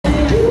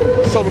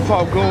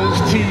SoTa gOoNz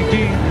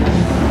TV.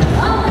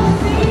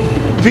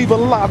 Viva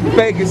Las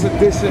Vegas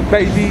edition,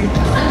 baby. Look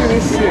at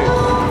this shit.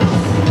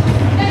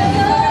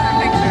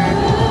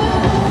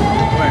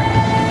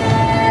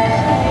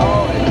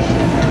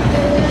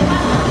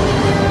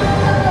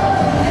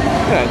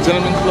 Got a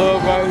gentleman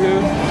club right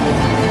here.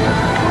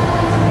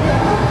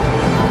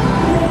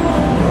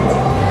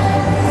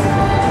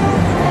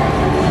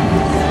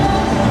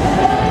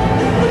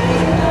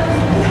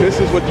 This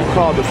is what you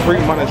call the free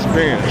money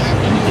experience.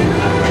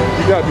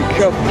 You gotta be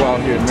careful out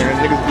here, man.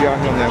 Niggas be out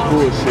here on that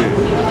bullshit.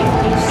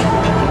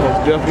 Most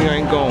definitely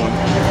ain't going.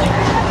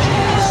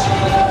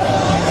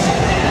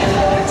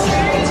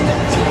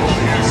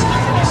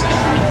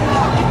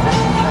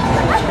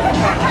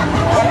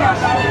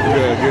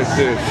 Yeah, get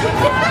this.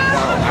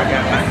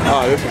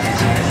 Oh, this is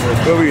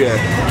where we at?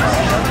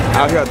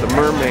 Out here at the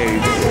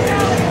Mermaids.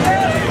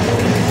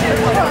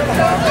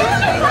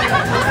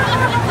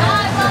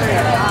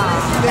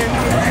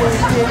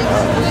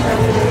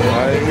 I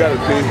ain't gotta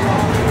be.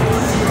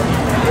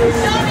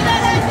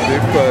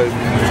 Because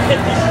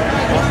this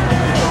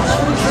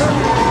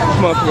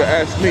motherfucker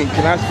asked me,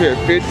 can I spare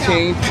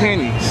 15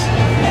 pennies?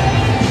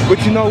 But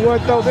you know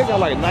what though? They got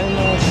like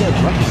 99 cents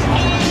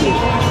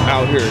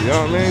out here, you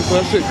know what I mean? So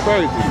that shit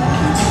crazy.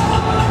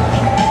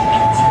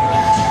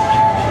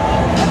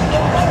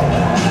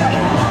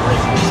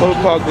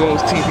 SoTa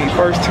gOoNz TV,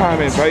 first time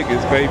in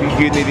Vegas, baby.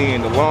 Getting it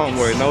in the long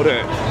way, know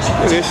that.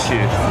 Look at this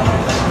shit.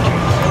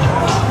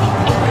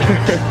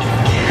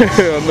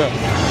 Hell no.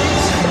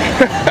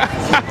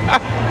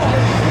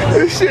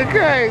 This shit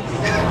crazy.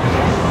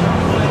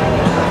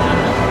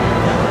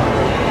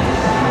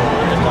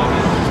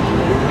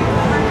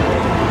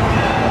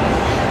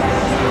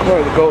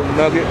 The golden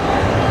nugget.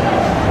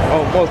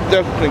 Oh, most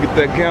definitely get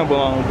that gamble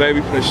on, baby.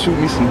 Finna shoot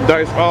me some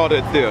dice, all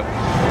that there.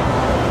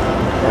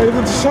 Hey, look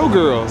at the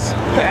showgirls.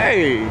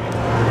 Hey!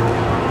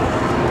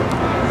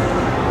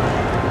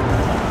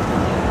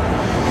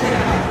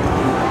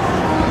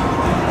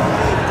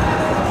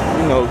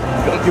 You know,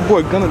 your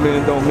boy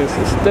Gunnerman don't miss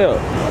a step.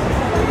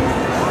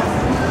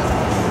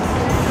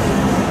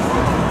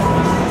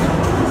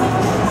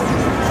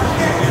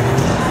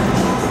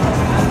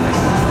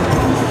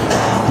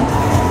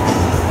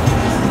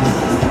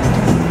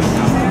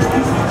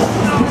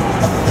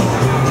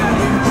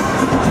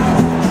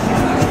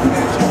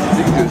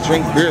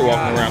 Drink beer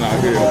walking around out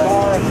here.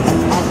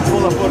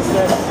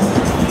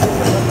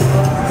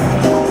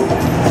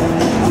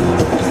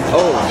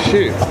 Oh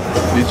shit.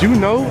 Did you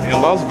know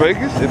in Las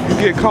Vegas, if you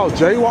get caught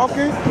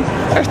jaywalking,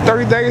 that's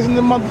 30 days in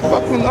the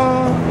motherfucking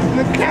in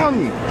the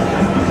county.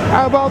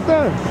 How about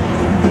that?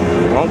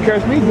 Don't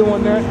catch me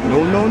doing that.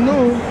 No, no,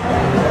 no.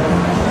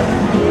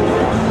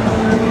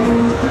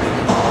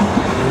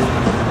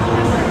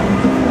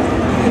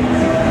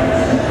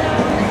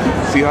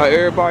 See how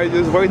everybody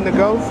just waiting to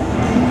go?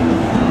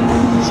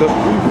 Except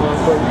for these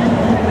motherfuckers.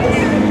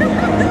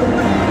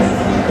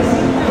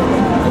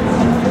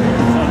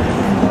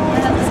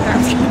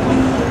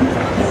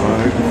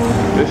 Alright.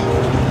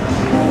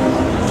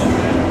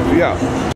 We out.